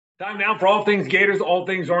Time now for All Things Gators, All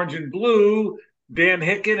Things Orange and Blue. Dan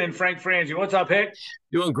Hicken and Frank Frangie. What's up, Hick?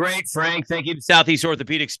 Doing great, Frank. Thank you to Southeast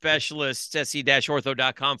Orthopedic Specialists,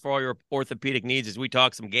 se-ortho.com for all your orthopedic needs as we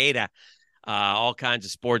talk some Gator. All kinds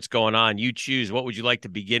of sports going on. You choose. What would you like to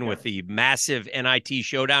begin with? The massive NIT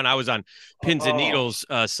showdown. I was on Pins and Needles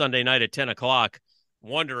Sunday night at 10 o'clock,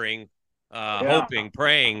 wondering, hoping,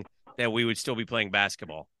 praying that we would still be playing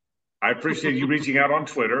basketball. I appreciate you reaching out on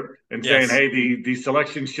Twitter and saying, Yes. hey, the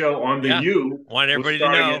selection show on the U. Want everybody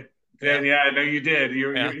to know. Yeah, I know you did.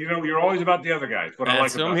 You're always about the other guys. What I like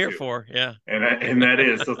That's what about I'm here you. for. Yeah. And that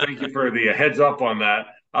is. So thank you for the heads up on that.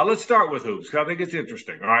 Let's start with hoops because I think it's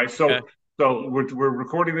interesting. All right. So we're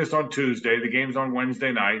recording this on Tuesday. The game's on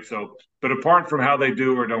Wednesday night. But apart from how they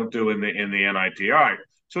do or don't do in the NIT, all right.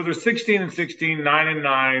 So there's 16 and 16, 9 and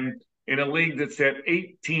 9 in a league that sent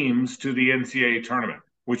 8 teams to the NCAA tournament,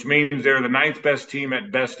 which means they're the ninth best team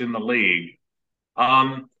at best in the league.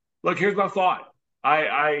 Look, here's my thought.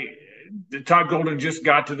 Todd Golden just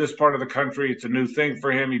got to this part of the country. It's a new thing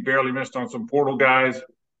for him. He barely missed on some portal guys.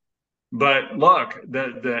 But look,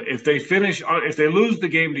 if they lose the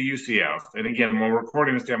game to UCF, and again, when we're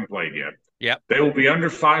recording this, they haven't played yet. Yep. They will be under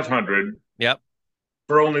 500. Yep.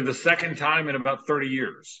 For only the second time in about 30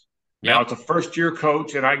 years. Now it's a first-year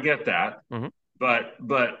coach, and I get that. Mm-hmm. But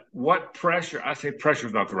what pressure? I say pressure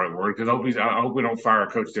is not the right word because I hope we don't fire a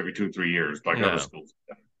coach every 2 or 3 years like other schools.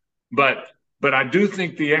 But I do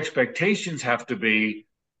think the expectations have to be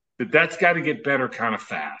that's got to get better kind of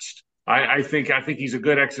fast. I think he's a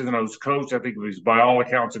good X's and O's coach. I think he's by all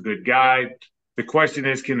accounts a good guy. The question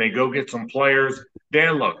is, can they go get some players?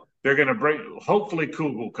 Dan, look, they're going to bring. Hopefully,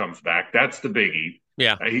 Kugel comes back. That's the biggie.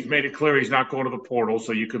 Yeah, he's made it clear he's not going to the portal,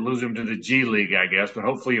 so you could lose him to the G League, I guess. But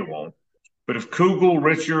hopefully, it won't. But if Kugel,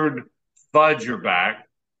 Richard, Fudge are back,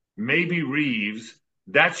 maybe Reeves,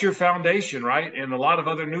 that's your foundation, right? And a lot of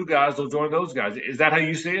other new guys will join those guys. Is that how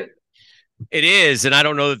you see it? It is, and I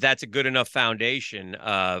don't know that that's a good enough foundation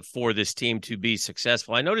for this team to be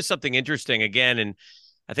successful. I noticed something interesting again, and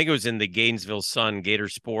I think it was in the Gainesville Sun, Gator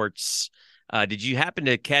Sports. Did you happen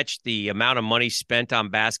to catch the amount of money spent on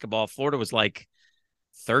basketball? Florida was like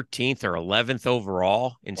 13th or 11th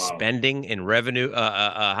overall in spending in revenue,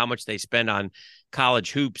 how much they spend on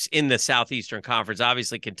college hoops in the Southeastern Conference.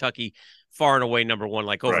 Obviously, Kentucky far and away number one,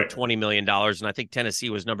 like over $20 million. And I think Tennessee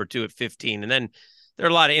was number 2 at 15. And then there are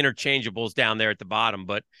a lot of interchangeables down there at the bottom.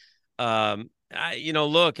 But,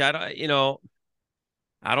 look, I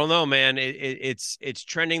don't know, man. It's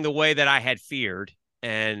trending the way that I had feared.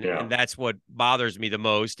 And that's what bothers me the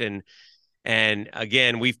most. And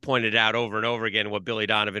again, we've pointed out over and over again what Billy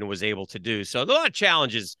Donovan was able to do. So there are a lot of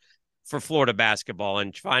challenges for Florida basketball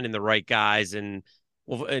and finding the right guys. And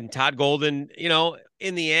Todd Golden,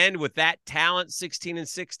 in the end with that talent, 16 and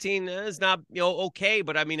 16 is not, okay.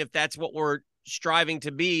 But I mean, if that's what we're striving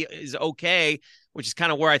to be is okay, which is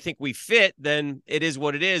kind of where I think we fit, then it is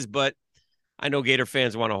what it is. But I know Gator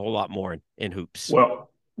fans want a whole lot more in hoops. Well,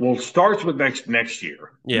 it starts with next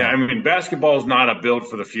year. Yeah. I mean, basketball is not a build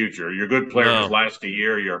for the future. Your good players last a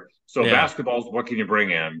year. Basketball is what can you bring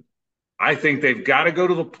in? I think they've got to go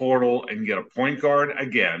to the portal and get a point guard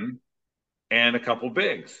again and a couple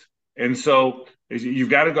bigs. And so you've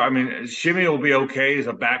got to go. I mean, Shimmy will be okay as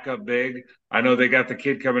a backup big. I know they got the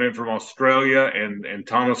kid coming in from Australia and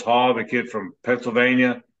Thomas Hall, the kid from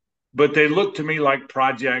Pennsylvania. But they look to me like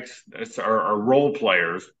projects or role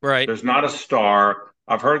players. Right. There's not a star.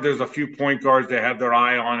 I've heard there's a few point guards they have their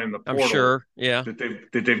eye on in the portal. I'm sure, yeah. That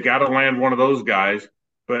they've got to land one of those guys.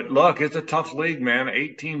 But look, it's a tough league, man.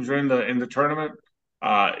 8 teams are in the tournament.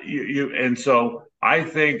 And so I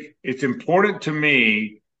think it's important to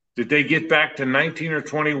me that they get back to 19 or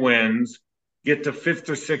 20 wins, get to 5th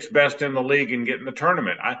or 6th best in the league, and get in the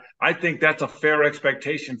tournament. I think that's a fair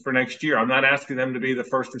expectation for next year. I'm not asking them to be the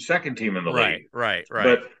 1st or 2nd team in the league. Right.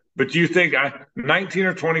 But do you think 19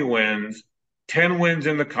 or 20 wins? 10 wins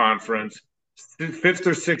in the conference, 5th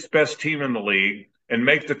or 6th best team in the league, and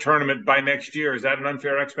make the tournament by next year. Is that an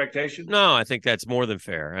unfair expectation? No, I think that's more than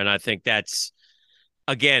fair. And I think that's,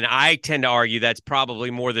 again, I tend to argue that's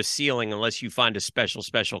probably more the ceiling unless you find a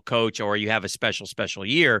special coach or you have a special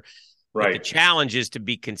year. Right. But the challenge is to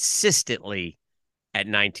be consistently at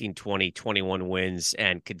 19, 20, 21 wins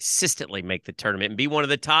and consistently make the tournament and be one of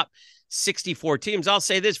the top 64 teams. I'll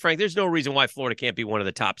say this, Frank, there's no reason why Florida can't be one of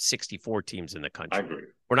the top 64 teams in the country. I agree.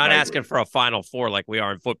 We're not asking for a Final Four like we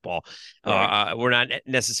are in football. Right. We're not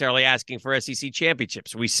necessarily asking for SEC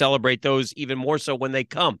championships. We celebrate those even more so when they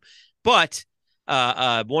come. But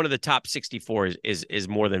one of the top 64 is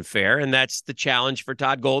more than fair, and that's the challenge for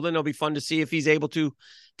Todd Golden. It'll be fun to see if he's able to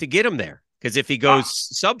get him there. Because if he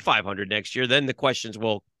goes sub 500 next year, then the questions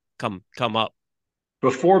will come up.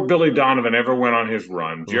 Before Billy Donovan ever went on his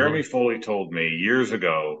run, Jeremy Foley told me years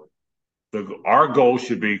ago, our goal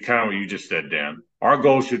should be kind of what you just said, Dan. Our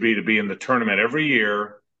goal should be to be in the tournament every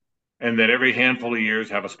year, and then every handful of years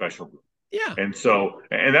have a special group. Yeah. And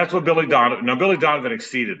that's what Billy Donovan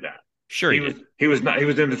exceeded that. Sure, he was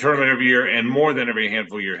in the tournament every year, and more than every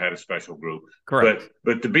handful of year had a special group. Correct.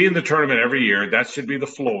 But to be in the tournament every year, that should be the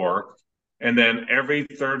floor. And then every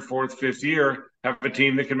third, fourth, fifth year, have a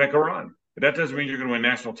team that can make a run. But that doesn't mean you're going to win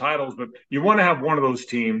national titles, but you want to have one of those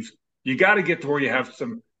teams. You got to get to where you have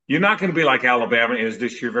some. You're not going to be like Alabama is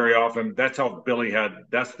this year very often. That's how Billy had.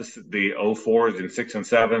 That's the 04s and 6 and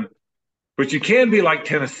 7. But you can be like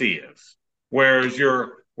Tennessee is, whereas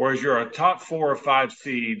you're a top 4 or 5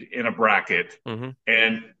 seed in a bracket,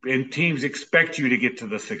 and teams expect you to get to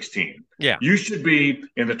the 16. Yeah, you should be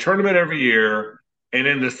in the tournament every year and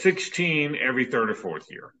in the 16 every third or fourth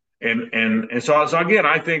year. And so again,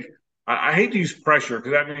 I think I hate to use pressure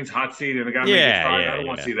because that means hot seat and the guy makes it fine. I don't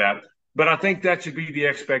want to see that, but I think that should be the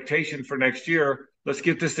expectation for next year. Let's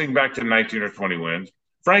get this thing back to 19 or 20 wins.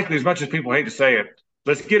 Frankly, as much as people hate to say it,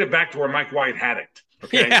 let's get it back to where Mike White had it.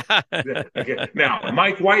 Okay. Yeah. Okay. Now,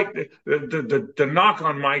 Mike White, the knock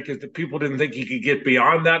on Mike is that people didn't think he could get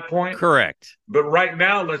beyond that point. Correct. But right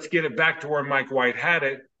now, let's get it back to where Mike White had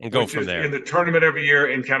it and go from there in the tournament every year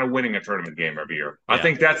and kind of winning a tournament game every year. Yeah. I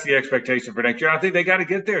think that's the expectation for next year. I think they got to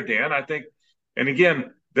get there, Dan. I think, and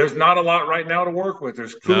again, there's not a lot right now to work with.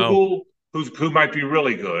 There's Kugel, who might be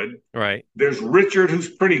really good. Right. There's Richard, who's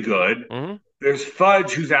pretty good. There's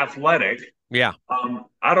Fudge, who's athletic. Yeah.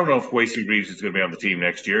 I don't know if Wasey Reeves is going to be on the team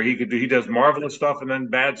next year. He does marvelous stuff and then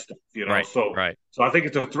bad stuff, you know. Right. So I think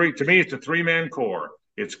it's a 3-man core.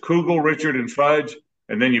 It's Kugel, Richard, and Fudge,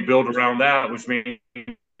 and then you build around that, which means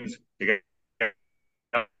you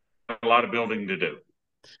got a lot of building to do.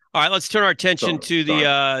 All right, let's turn our attention to the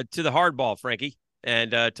hardball, Frankie,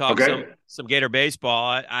 and talk some Gator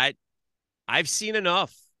baseball. I've seen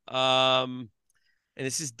enough. And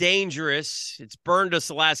this is dangerous. It's burned us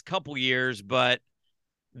the last couple years, but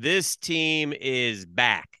this team is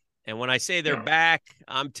back. And when I say they're back,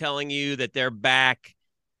 I'm telling you that they're back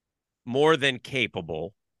more than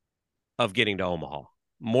capable of getting to Omaha.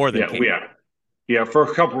 More than capable. Yeah, for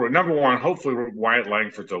a couple. Number one, hopefully Wyatt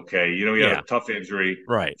Langford's okay. You know, he had a tough injury.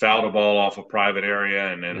 Right. Fouled a ball off a private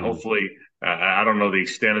area, and then hopefully I don't know the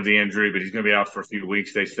extent of the injury, but he's going to be out for a few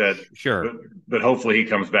weeks, they said. Sure. But hopefully he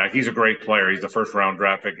comes back. He's a great player. He's a first-round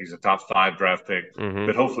draft pick. He's a top 5 draft pick.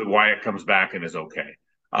 But hopefully Wyatt comes back and is okay.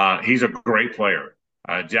 He's a great player.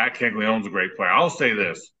 Jack Caglianone's a great player. I'll say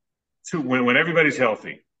this. When everybody's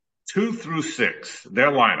healthy, 2 through 6,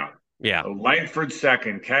 their lineup. Yeah. Langford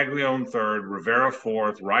second, Caglione third, Rivera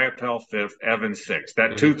fourth, Riopelle fifth, Evans sixth.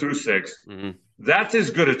 That 2 through 6, that's as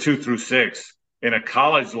good a 2 through 6 in a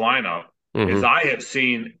college lineup as I have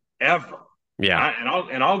seen ever. Yeah.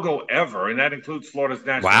 I'll go ever, and that includes Florida's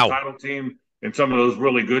national title team and some of those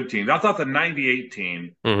really good teams. I thought the 98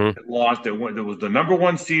 team that lost, it was the number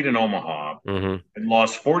 1 seed in Omaha and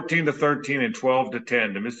lost 14-13 and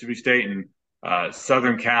 12-10 to Mississippi State and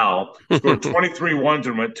Southern Cal, scored 23 ones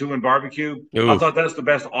and went 2 in barbecue. I thought that's the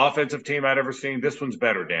best offensive team I'd ever seen. This one's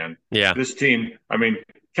better, Dan. Yeah. This team, I mean,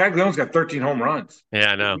 Caglianone's got 13 home runs.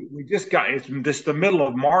 Yeah, I know. We just got it's the middle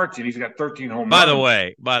of March and he's got 13 home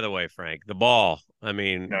runs. By the way, Frank, the ball. I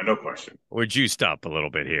mean, no question. We're juiced up a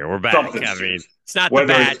little bit here. We're back. It's not the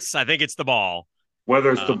bats. I think it's the ball.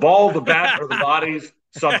 Whether it's the ball, the bat, or the bodies,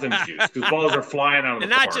 something's juiced because balls are flying out of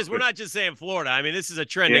the park. We're not just saying Florida. I mean, this is a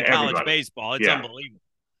trend in college baseball. It's unbelievable.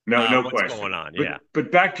 No what's question. Going on?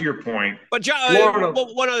 But back to your point. But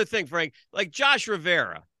one other thing, Frank, like Josh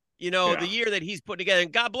Rivera. You know, the year that he's put together,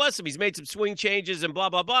 and God bless him, he's made some swing changes and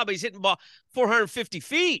blah, blah, blah, but he's hitting the ball 450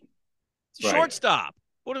 feet. It's a shortstop.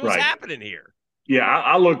 What was happening here? Yeah,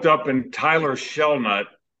 I looked up and Tyler Shelnut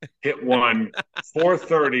hit one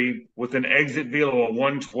 430 with an exit velo of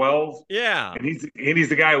 112. Yeah. And he's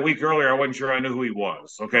the guy a week earlier. I wasn't sure I knew who he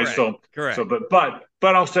was. Okay. Correct. So,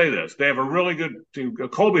 but I'll say this. They have a really good team.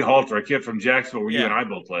 Colby Halter, a kid from Jacksonville where you and I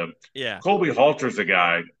both live. Yeah. Colby Halter's a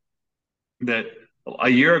guy that a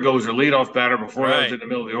year ago was a leadoff batter before that was in the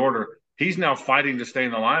middle of the order. He's now fighting to stay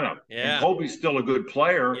in the lineup. Yeah. And Colby's still a good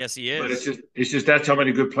player. Yes, he is. But it's just that's how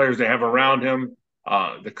many good players they have around him.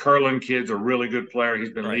 The Curlin kid's a really good player.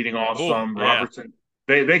 He's been leading off some. Robertson.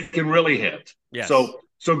 They can really hit. Yes.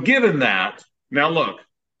 So given that, now look,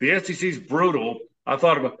 the SEC's brutal. I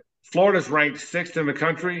thought about Florida's ranked 6th in the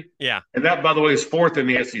country. Yeah. And that, by the way, is 4th in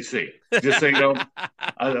the SEC. Just so you know,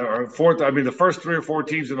 or 4th. I mean, the first 3 or 4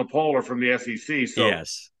 teams in the poll are from the SEC. So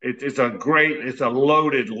yes, it's a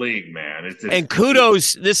loaded league, man. And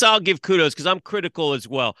kudos. This I'll give kudos because I'm critical as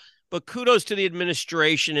well. But kudos to the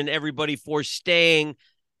administration and everybody for staying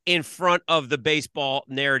in front of the baseball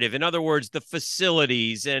narrative. In other words, the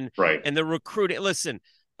facilities and the recruiting. Listen,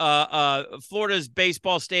 Florida's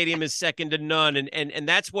baseball stadium is second to none, and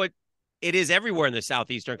that's what it is everywhere in the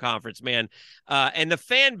Southeastern Conference, man. And the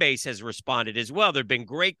fan base has responded as well. There have been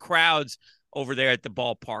great crowds over there at the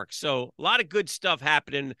ballpark. So a lot of good stuff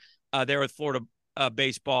happening there with Florida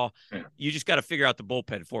baseball. Yeah. You just got to figure out the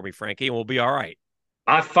bullpen for me, Frankie, and we'll be all right.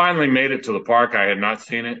 I finally made it to the park. I had not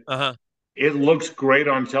seen it. Uh-huh. It looks great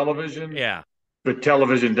on television. Yeah. But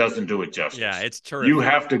television doesn't do it justice. Yeah, it's terrific. You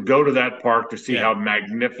have to go to that park to see how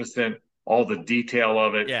magnificent all the detail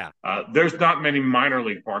of it. Yeah. There's not many minor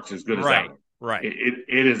league parks as good as that one. Right.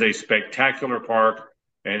 It is a spectacular park.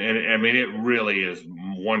 And I mean, it really is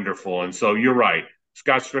wonderful. And so you're right.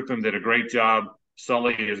 Scott Strickland did a great job.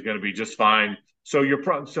 Sully is going to be just fine. So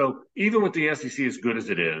so even with the SEC as good as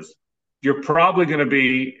it is, you're probably going to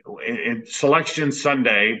be in Selection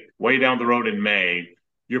Sunday, way down the road in May.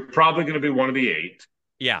 You're probably going to be one of the 8.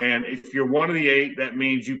 Yeah. And if you're one of the 8, that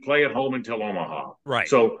means you play at home until Omaha. Right.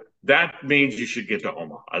 So that means you should get to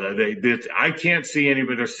Omaha. I can't see any,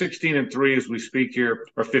 but they're 16-3 as we speak here,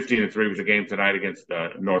 or 15-3 with the game tonight against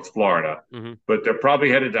North Florida. Mm-hmm. But they're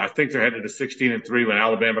probably I think they're headed to 16-3 when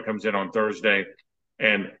Alabama comes in on Thursday.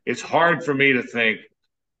 And it's hard for me to think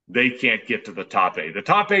they can't get to the top 8. The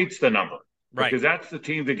top 8's the number. Right. Because that's the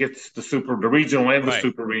team that gets the regional and the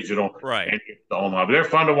super regional. Right. And gets the Omaha. But they're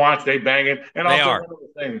fun to watch. They bang it. And they also, are. One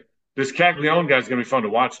other thing, this Caglione guy's going to be fun to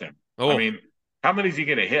watch him. Oh. I mean, how many is he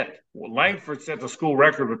going to hit? Well, Langford set the school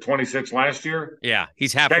record with 26 last year. Yeah,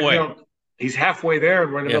 he's halfway. He's halfway there,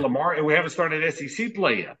 and we're in the middle of March, and we haven't started SEC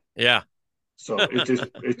play yet. Yeah. So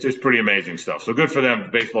it's just pretty amazing stuff. So good for them.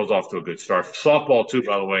 Baseball's off to a good start. Softball too,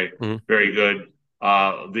 by the way, very good.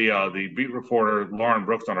 The beat reporter Lauren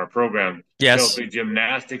Brooks on our program tells me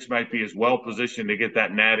gymnastics might be as well positioned to get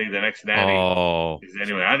that natty, the next natty. Oh,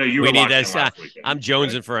 anyway, I know you were watching last weekend. I'm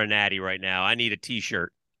jonesing for a natty right now. I need a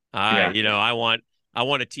T-shirt. I want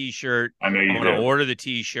a T-shirt. I know you want to order the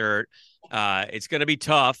T-shirt. It's going to be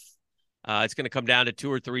tough. It's going to come down to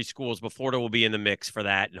 2 or 3 schools, but Florida will be in the mix for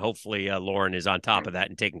that, and hopefully Lauren is on top of that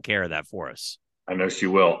and taking care of that for us. I know she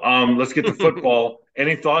will. Let's get to football.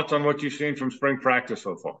 Any thoughts on what you've seen from spring practice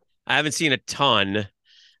so far? I haven't seen a ton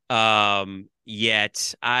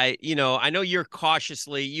yet. I know you're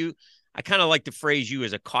cautiously I kind of like to phrase you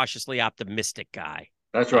as a cautiously optimistic guy.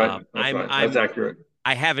 That's right. That's accurate.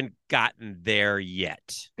 I haven't gotten there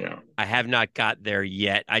yet. Yeah. I have not got there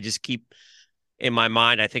yet. I just keep in my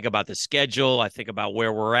mind, I think about the schedule. I think about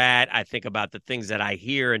where we're at. I think about the things that I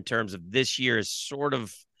hear in terms of this year is sort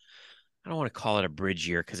of, I don't want to call it a bridge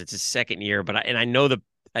year because it's a second year, but I know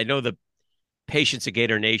the patience of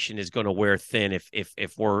Gator Nation is going to wear thin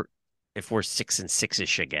if we're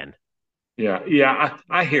 6-6-ish again. Yeah,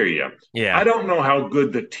 I hear you. Yeah, I don't know how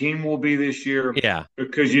good the team will be this year. Yeah,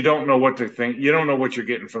 because you don't know what to think. You don't know what you're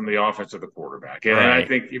getting from the offense of the quarterback. And I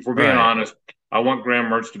think if we're being honest, I want Graham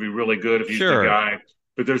Mertz to be really good if he's the guy.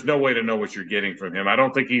 But there's no way to know what you're getting from him. I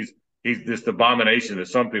don't think he's this abomination that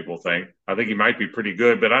some people think. I think he might be pretty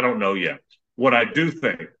good, but I don't know yet. What I do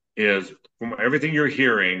think is, from everything you're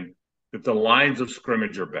hearing, that the lines of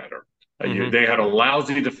scrimmage are better. They had a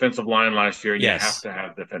lousy defensive line last year, and you have to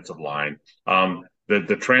have defensive line.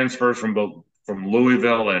 The transfers from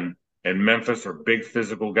Louisville and Memphis are big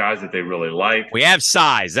physical guys that they really like. We have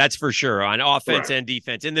size, that's for sure, on offense and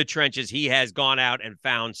defense. In the trenches, he has gone out and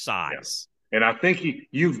found size. Yeah. And I think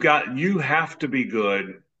you have to be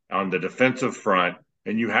good on the defensive front,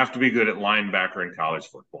 and you have to be good at linebacker in college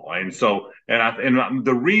football. And so, and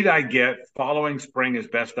the read I get following spring as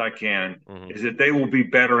best I can is that they will be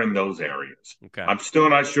better in those areas. Okay. I'm still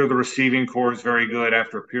not sure the receiving core is very good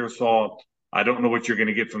after Pearsall. I don't know what you're going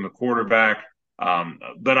to get from the quarterback.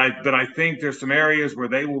 But I think there's some areas where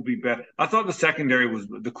they will be better. I thought the secondary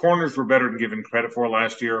the corners were better than given credit for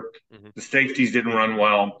last year. The safeties didn't run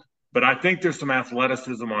well, but I think there's some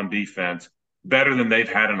athleticism on defense better than they've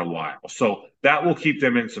had in a while. So that will keep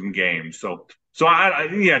them in some games. So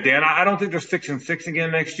Dan, I don't think they're 6-6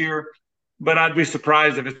 again next year, but I'd be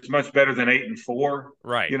surprised if it's much better than 8-4.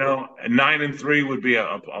 Right. 9-3 would be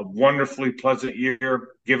a wonderfully pleasant year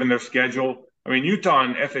given their schedule. I mean, Utah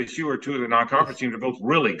and FSU are 2 of the non-conference teams. Are both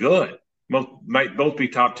really good. Might both be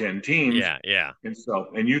top 10 teams. Yeah.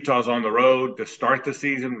 And Utah's on the road to start the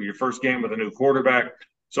season with your first game with a new quarterback.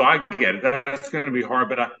 So I get it. That's going to be hard,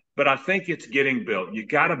 but I think it's getting built. You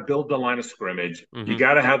got to build the line of scrimmage. You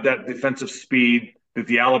got to have that defensive speed that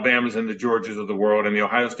the Alabamas and the Georgias of the world and the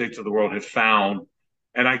Ohio States of the world have found.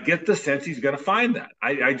 And I get the sense he's going to find that.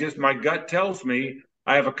 I just, my gut tells me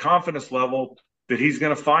I have a confidence level that he's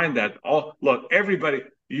going to find that. Look, everybody,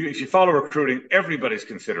 if you follow recruiting, everybody's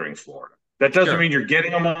considering Florida. That doesn't mean you're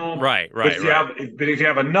getting them all. Right. But if you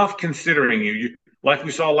have enough considering you, like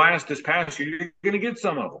we saw this past year, you're going to get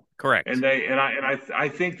some of them. Correct. And I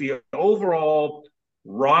think the overall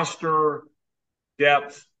roster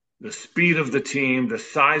depth, the speed of the team, the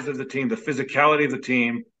size of the team, the physicality of the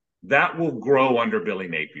team, that will grow under Billy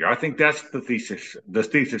Napier. I think that's the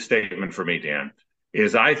thesis statement for me, Dan,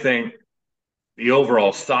 is I think the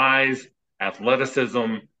overall size,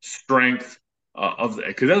 athleticism, strength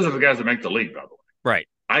because those are the guys that make the league, by the way. Right.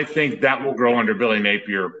 I think that will grow under Billy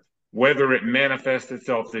Napier. Whether it manifests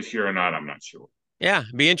itself this year or not, I'm not sure. Yeah,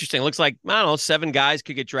 it'd be interesting. It looks like, I don't know, 7 guys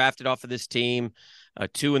could get drafted off of this team,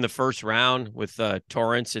 2 in the first round with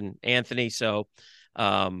Torrance and Anthony. So,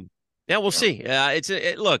 yeah, we'll see. There's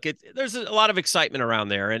a lot of excitement around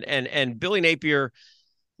there. And Billy Napier,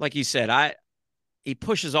 like you said, he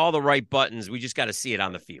pushes all the right buttons. We just got to see it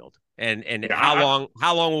on the field. And how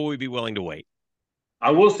long will we be willing to wait? I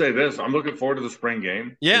will say this: I'm looking forward to the spring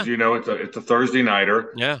game. Yeah, as you know, it's a Thursday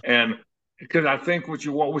nighter. Yeah, and because I think what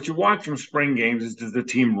you watch from spring games is, does the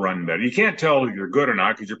team run better? You can't tell if you're good or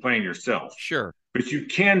not because you're playing yourself. Sure, but you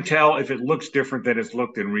can tell if it looks different than it's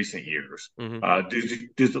looked in recent years.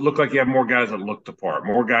 Does it look like you have more guys that look the part,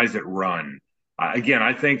 more guys that run? Again,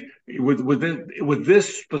 I think with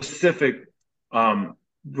this specific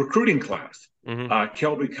recruiting class,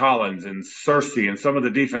 Kelby Collins and Cersei and some of the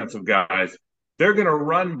defensive guys, they're going to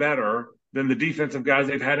run better than the defensive guys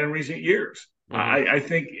they've had in recent years. I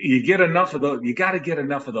think you get enough of those. You got to get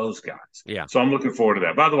enough of those guys. Yeah. So I'm looking forward to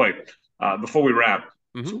that. By the way, before we wrap,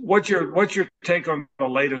 so what's your take on the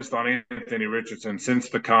latest on Anthony Richardson since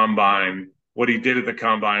the combine? What he did at the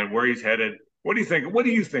combine, where he's headed? What do you think? What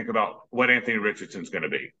do you think about what Anthony Richardson's going to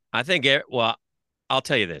be? I think. Well, I'll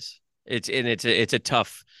tell you this. It's a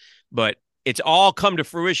tough, but it's all come to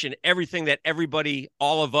fruition. Everything that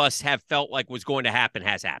all of us have felt like was going to happen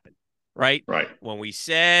has happened, right? Right. When we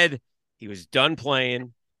said he was done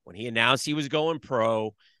playing, when he announced he was going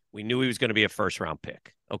pro, we knew he was going to be a first-round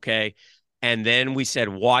pick, okay? And then we said,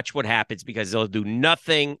 watch what happens because they'll do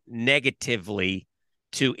nothing negatively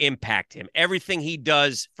to impact him. Everything he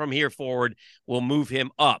does from here forward will move him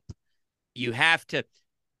up. You have to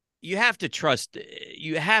trust.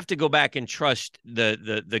 You have to go back and trust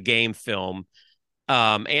the game film.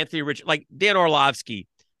 Anthony Richardson, like Dan Orlovsky,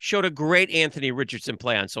 showed a great Anthony Richardson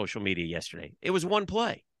play on social media yesterday. It was one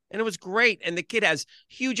play, and it was great. And the kid has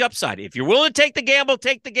huge upside. If you're willing to take the gamble,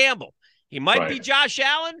 take the gamble. He might be Josh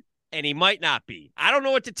Allen, and he might not be. I don't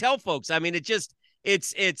know what to tell folks. I mean,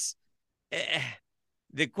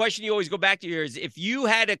 the question you always go back to here is, if you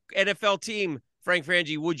had an NFL team, Frank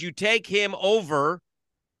Frangie, would you take him over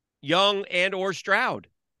Young and or Stroud?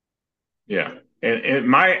 Yeah. And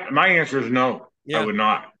my answer is no. Yeah. I would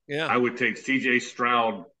not. Yeah. I would take CJ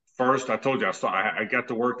Stroud first. I told you I got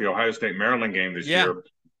to work the Ohio State Maryland game this year.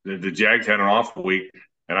 The Jags had an off week,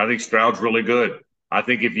 and I think Stroud's really good. I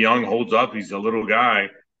think if Young holds up, he's a little guy,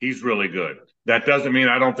 he's really good. That doesn't mean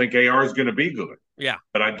I don't think AR is going to be good. Yeah.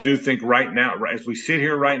 But I do think right now, as we sit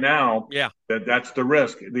here right now, that's the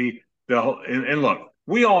risk. And look,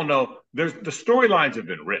 we all know the storylines have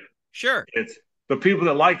been written. Sure. It's the people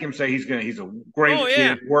that like him say he's a great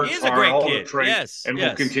kid, works hard, all the traits, and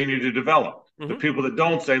will continue to develop. The people that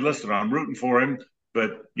don't say, listen, I'm rooting for him,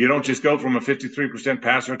 but you don't just go from a 53%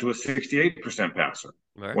 passer to a 68% passer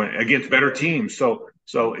against better teams. So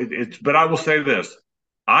it's. But I will say this: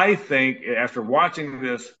 I think after watching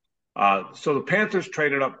this, so the Panthers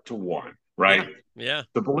traded up to 1, right? Yeah.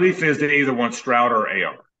 The belief is they either want Stroud or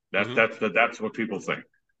AR. That's what people think.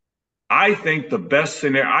 I think the best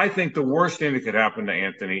scenario, I think the worst thing that could happen to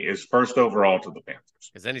Anthony is first overall to the Panthers.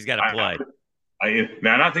 Because then he's got to play.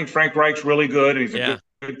 I think Frank Reich's really good. He's a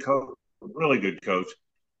good coach, really good coach.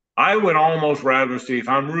 I would almost rather see, if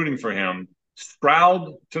I'm rooting for him,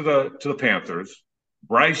 Stroud to the Panthers,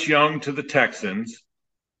 Bryce Young to the Texans,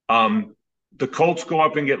 the Colts go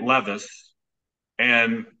up and get Levis,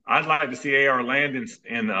 and I'd like to see AR land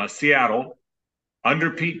in Seattle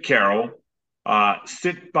under Pete Carroll.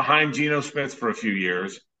 Sit behind Geno Smith for a few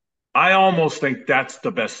years. I almost think that's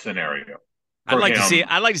the best scenario. I'd like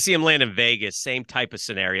to see him land in Vegas. Same type of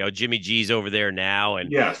scenario. Jimmy G's over there now,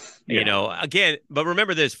 and you know, again. But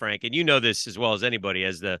remember this, Frank, and you know this as well as anybody,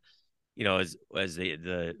 as the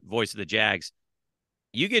voice of the Jags.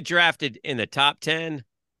 You get drafted in the top 10,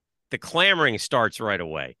 the clamoring starts right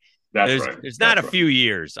away. That's right. There's not That's a few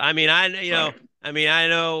years. I mean, I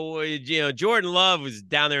know, right. Jordan Love was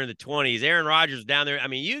down there in the 20s. Aaron Rodgers was down there. I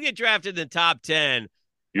mean, you get drafted in the top 10.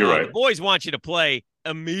 You're right. The boys want you to play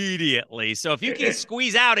immediately. So if you can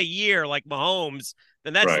squeeze out a year like Mahomes,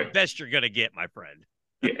 then that's the best you're going to get, my friend.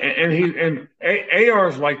 Yeah, and AR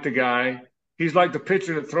is like the guy. He's like the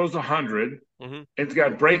pitcher that throws 100. Mm-hmm. It's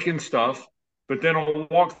got breaking stuff, but then he'll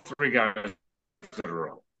walk 3 guys in a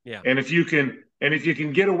row. Yeah. And if you can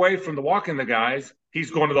get away from the walking the guys,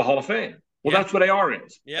 he's going to the Hall of Fame. Well, that's what AR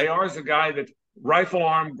is. Yeah. AR is a guy that rifle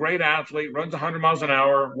arm, great athlete, runs 100 miles an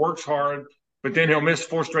hour, works hard, but then he'll miss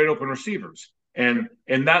 4 straight open receivers. And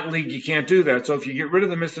in that league, you can't do that. So if you get rid of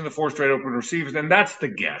the missing the 4 straight open receivers, then that's the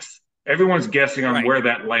guess. Everyone's guessing on where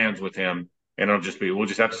that lands with him. And we'll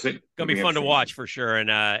just have to see. Gonna be fun to watch for sure.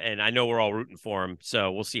 And I know we're all rooting for him.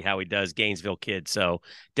 So we'll see how he does. Gainesville kid. So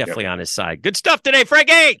definitely on his side. Good stuff today,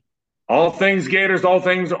 Frankie. All Things Gators, all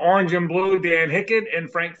things orange and blue. Dan Hickett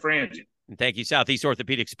and Frank Frangian. And thank you, Southeast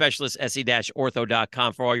Orthopedic Specialists,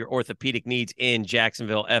 se-ortho.com for all your orthopedic needs in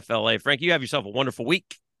Jacksonville, FLA. Frank, you have yourself a wonderful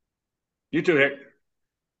week. You too, Hick.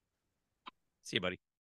 See you, buddy.